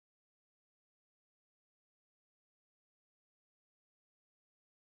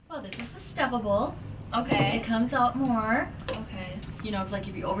Well, this is the stuffable. Okay. It comes out more. Okay. You know, like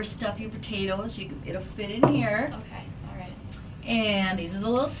if you overstuff your potatoes, it'll fit in here. Okay. All right. And these are the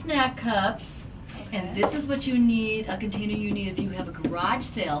little snack cups. Okay. And this is what you need, a container you need if you have a garage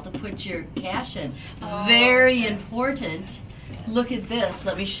sale to put your cash in. Oh, Very okay. important. Look at this.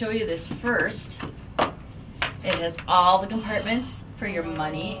 Let me show you this first. It has all the compartments for your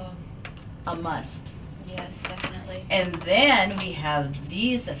money. A must. Yes, definitely. And then we have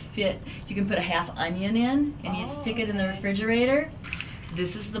these that fit. You can put a half onion in and you stick it in the refrigerator.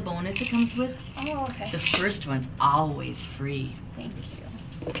 This is the bonus it comes with. Oh, okay. The first one's always free. Thank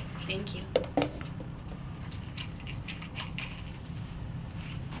you. Thank you.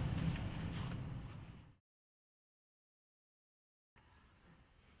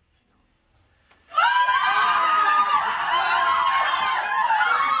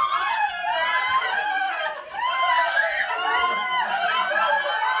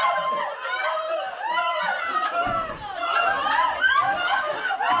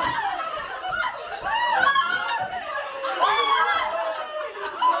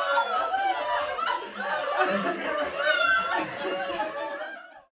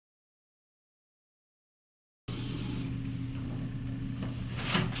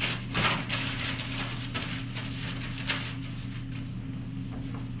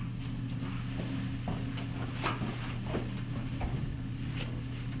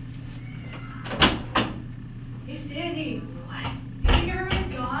 Hey Sandy, what? Do you think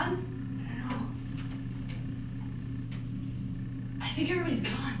everybody's gone? I don't know. I think everybody's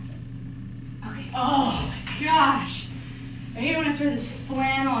gone. Okay. Oh my gosh. I hate when I throw this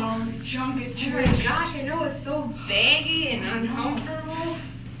flannel and all this junk at church. Oh my gosh, I know it's so baggy and uncomfortable.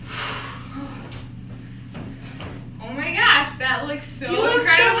 Oh my gosh, that looks so You look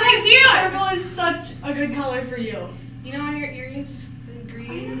incredibly so cute. Purple is such a good color for you. You know, on your earrings, the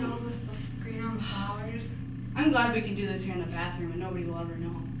green and all the green on the flowers. I'm glad we can do this here in the bathroom and nobody will ever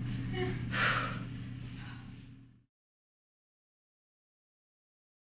know.